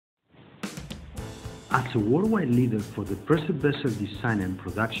As a worldwide leader for the pressure vessel design and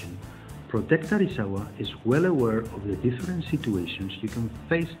production, Protec Arisawa is well aware of the different situations you can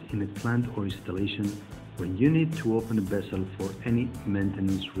face in a plant or installation when you need to open a vessel for any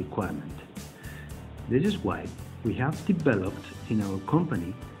maintenance requirement. This is why we have developed in our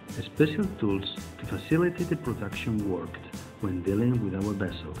company special tools to facilitate the production work when dealing with our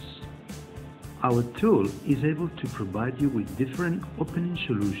vessels. Our tool is able to provide you with different opening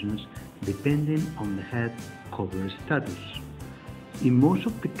solutions depending on the head cover status. In most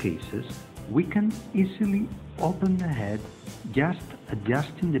of the cases, we can easily open the head just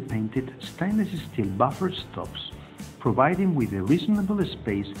adjusting the painted stainless steel buffer stops, providing with a reasonable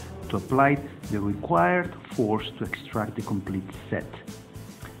space to apply the required force to extract the complete set.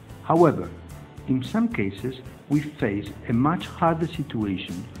 However, in some cases, we face a much harder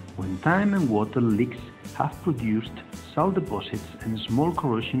situation when time and water leaks have produced salt deposits and small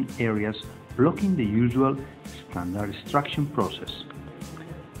corrosion areas blocking the usual standard extraction process.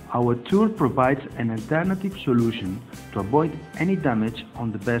 Our tool provides an alternative solution to avoid any damage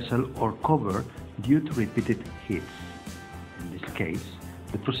on the vessel or cover due to repeated hits. In this case,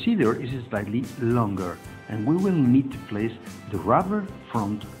 the procedure is slightly longer and we will need to place the rubber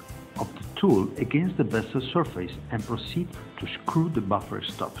front of the tool against the vessel surface and proceed to screw the buffer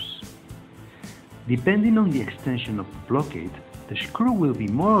stops. Depending on the extension of the blockade, the screw will be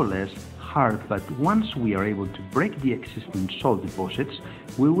more or less hard, but once we are able to break the existing salt deposits,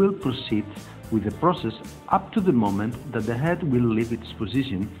 we will proceed with the process up to the moment that the head will leave its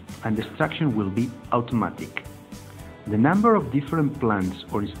position and the extraction will be automatic. The number of different plants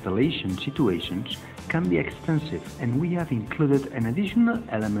or installation situations can be extensive, and we have included an additional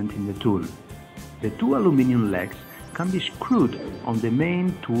element in the tool. The two aluminum legs can be screwed on the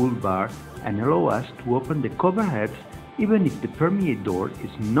main toolbar and allow us to open the cover heads even if the permeate door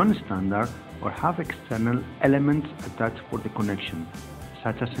is non-standard or have external elements attached for the connection,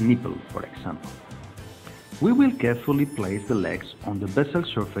 such as a nipple, for example. We will carefully place the legs on the vessel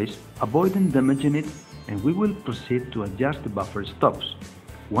surface, avoiding damaging it, and we will proceed to adjust the buffer stops.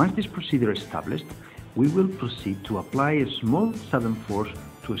 Once this procedure is established, we will proceed to apply a small sudden force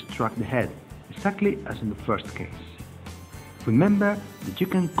to extract the head, exactly as in the first case. Remember that you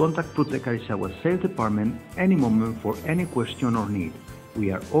can contact Protec Arisawa Sales Department any moment for any question or need.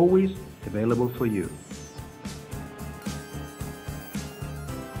 We are always available for you.